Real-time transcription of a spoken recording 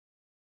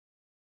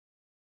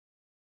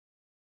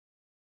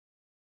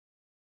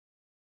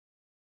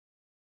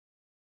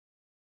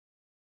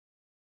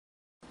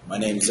My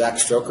name is Zach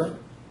Stroker,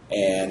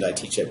 and I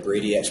teach at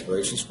Brady High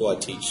School. I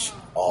teach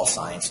all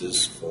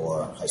sciences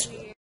for high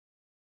school.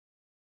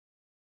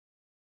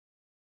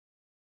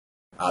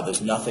 There's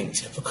nothing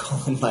typical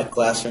in my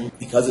classroom.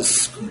 Because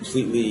it's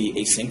completely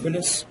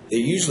asynchronous, there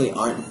usually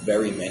aren't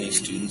very many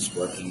students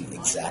working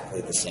exactly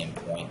at the same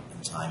point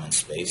in time and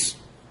space.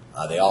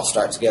 They all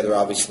start together,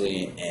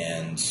 obviously,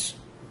 and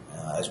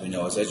as we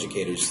know as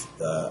educators,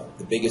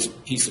 the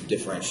biggest piece of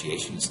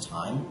differentiation is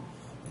time.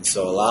 And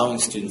so allowing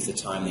students the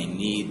time they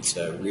need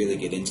to really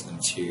get into the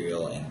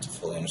material and to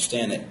fully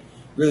understand it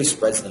really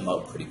spreads them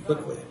out pretty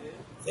quickly.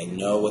 They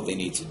know what they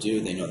need to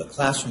do. They know the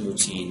classroom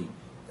routine.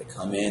 They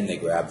come in, they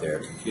grab their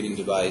computing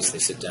device, they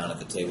sit down at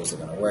the tables they're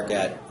going to work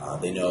at.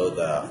 They know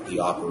the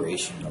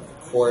operation of the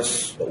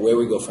course. But where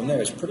we go from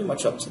there is pretty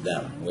much up to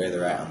them, where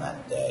they're at on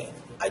that day.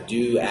 I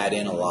do add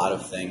in a lot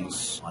of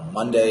things on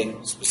Monday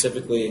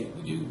specifically.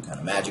 We do kind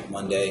of Magic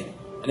Monday.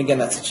 And again,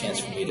 that's a chance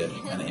for me to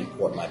kind of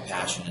import my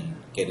passion and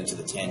get into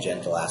the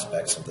tangential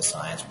aspects of the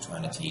science we're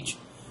trying to teach.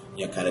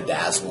 Kind of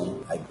dazzle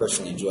them. I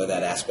personally enjoy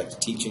that aspect of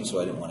teaching, so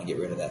I didn't want to get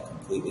rid of that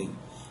completely.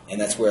 And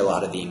that's where a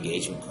lot of the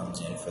engagement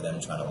comes in for them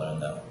trying to learn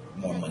the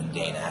more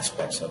mundane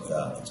aspects of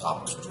the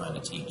topics we're trying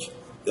to teach.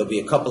 There'll be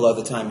a couple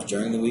other times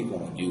during the week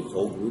when we do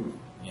whole group,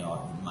 in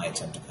my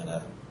attempt to kind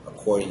of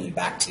accordion them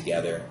back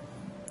together,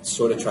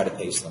 sort of try to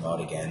pace them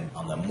out again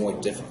on the more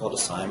difficult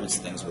assignments,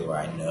 things where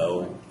I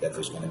know that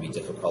there's going to be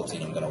difficulty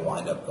and I'm going to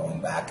wind up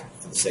going back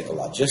for the sake of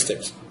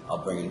logistics. I'll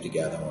bring them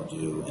together and we'll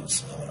do an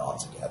assignment all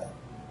together.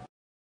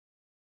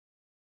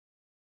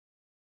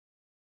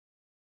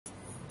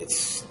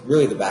 It's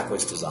really the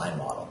backwards design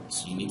model.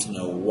 So you need to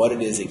know what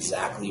it is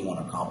exactly you want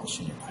to accomplish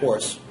in your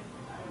course.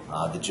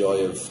 The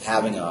joy of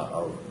having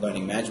a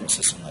learning management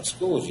system like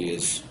Schoology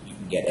is you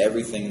can get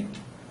everything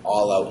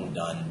all out and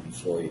done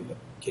before your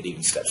kid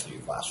even steps through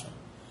your classroom.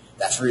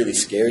 That's really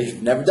scary.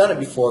 You've never done it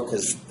before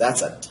because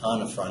that's a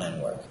ton of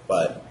front-end work.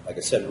 But like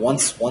I said,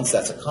 once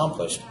that's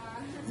accomplished,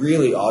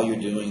 really all you're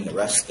doing the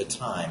rest of the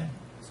time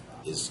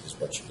is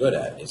what you're good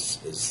at,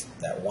 is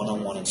that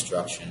one-on-one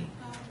instruction,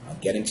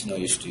 getting to know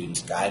your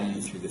students, guiding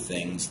them through the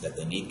things that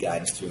they need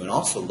guidance through, and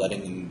also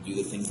letting them do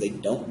the things they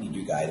don't need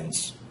your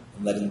guidance,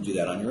 and letting them do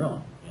that on your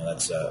own.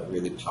 That's a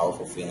really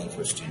powerful feeling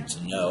for a student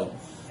to know,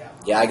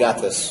 yeah, I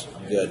got this,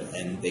 I'm good,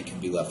 and they can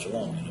be left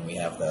alone. We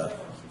have the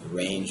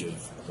range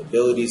of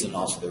abilities and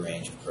also the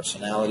range of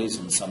personalities,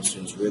 and some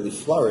students really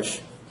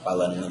flourish by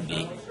letting them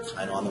be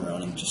kind of on their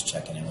own and just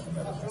checking in with them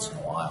every once in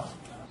a while.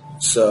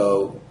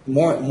 So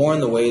more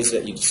in the ways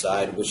that you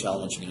decide which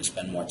elements you're going to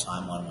spend more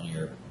time on when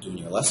you're doing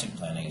your lesson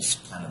planning is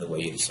kind of the way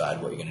you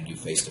decide what you're going to do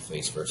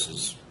face-to-face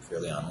versus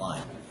purely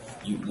online.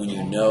 When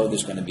you know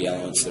there's going to be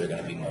elements that are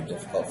going to be more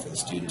difficult for the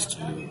students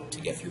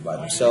to get through by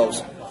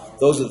themselves,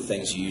 those are the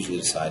things you usually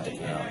decide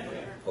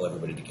to pull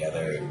everybody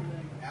together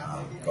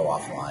and go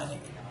offline and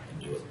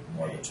do it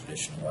more of a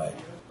traditional way.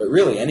 But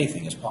really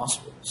anything is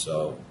possible.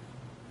 So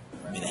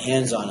the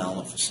hands-on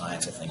element for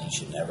science, I think you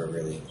should never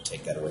really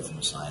take that away from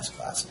a science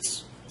class.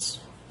 It's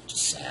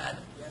just sad.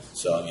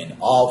 So,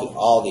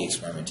 all the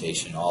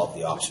experimentation, all of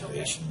the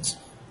observations,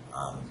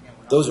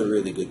 those are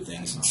really good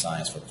things in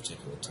science for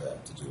particular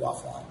to do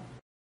offline.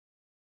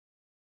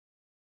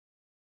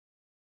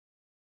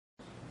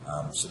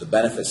 So the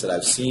benefits that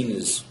I've seen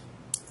is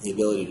the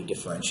ability to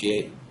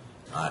differentiate.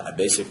 I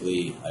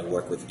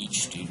work with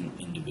each student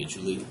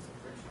individually,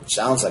 which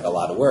sounds like a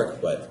lot of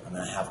work, but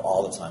I have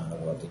all the time in the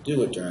world to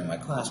do it during my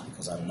class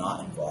because I'm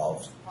not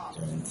involved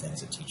doing the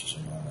things that teachers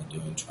are normally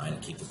doing, trying to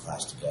keep the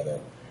class together,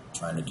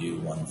 trying to do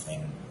one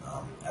thing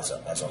as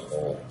a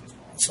whole.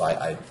 And so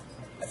I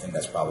think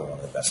that's probably one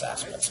of the best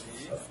aspects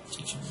of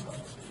teaching and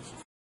learning.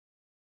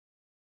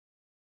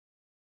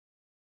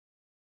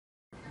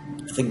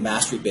 I think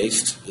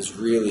mastery-based is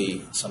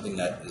really something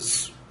that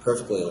is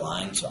perfectly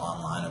aligned to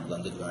online and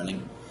blended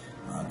learning.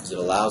 Because it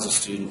allows a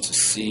student to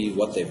see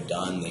what they've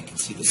done, they can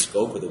see the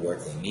scope of the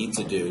work they need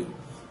to do,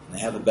 and they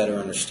have a better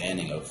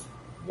understanding of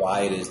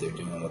why it is they're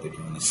doing what they're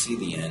doing. They see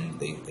the end,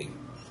 they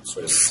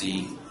sort of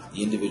see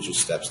the individual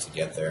steps to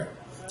get there.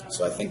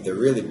 So I think the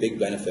really big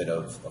benefit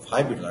of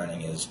hybrid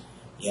learning is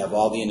you have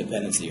all the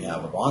independence that you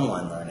have of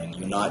online learning.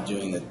 You're not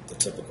doing the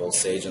typical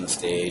sage on the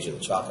stage or the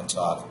chalk and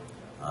talk.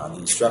 The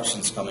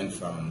instruction's coming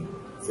from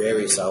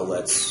various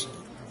outlets.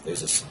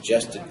 There's a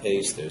suggested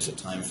pace, there's a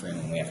time frame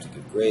when we have to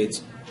give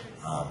grades.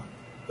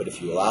 But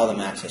if you allow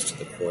them access to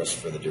the course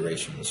for the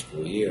duration of the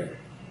school year,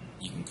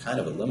 you can kind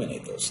of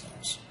eliminate those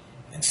things.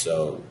 And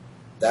so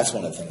that's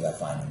one of the things I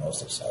find the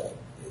most exciting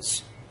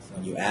is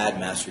when you add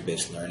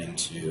mastery-based learning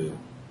to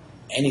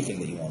anything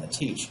that you want to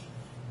teach,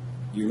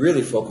 you're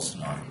really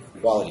focusing on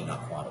quality,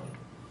 not quantity.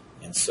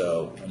 And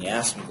so when you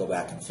ask them to go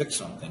back and fix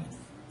something,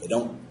 they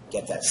don't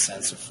get that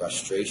sense of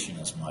frustration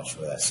as much,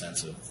 or that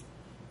sense of,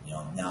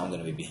 now I'm going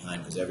to be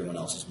behind because everyone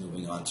else is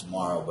moving on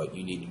tomorrow, but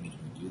you need me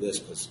to do this,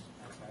 because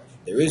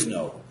there is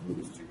no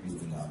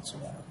moving on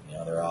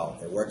tomorrow.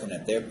 They're working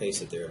at their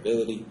pace, at their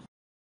ability.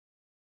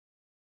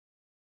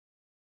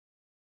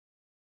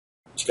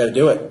 But you got to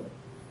do it.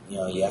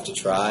 You have to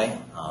try.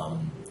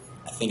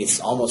 I think it's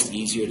almost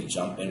easier to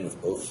jump in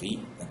with both feet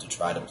than to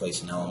try to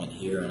place an element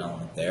here and an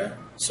element there.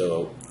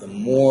 So the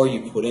more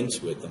you put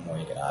into it, the more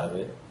you get out of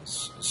it.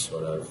 It's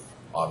sort of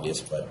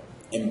obvious, but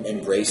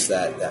embrace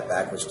that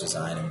backwards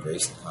design,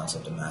 embrace the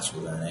concept of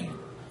mastery learning,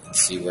 and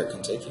see where it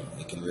can take you.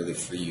 It can really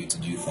free you to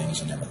do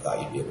things you never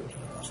thought you'd be able to do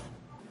in the classroom.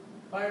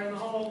 Fire in the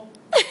hole!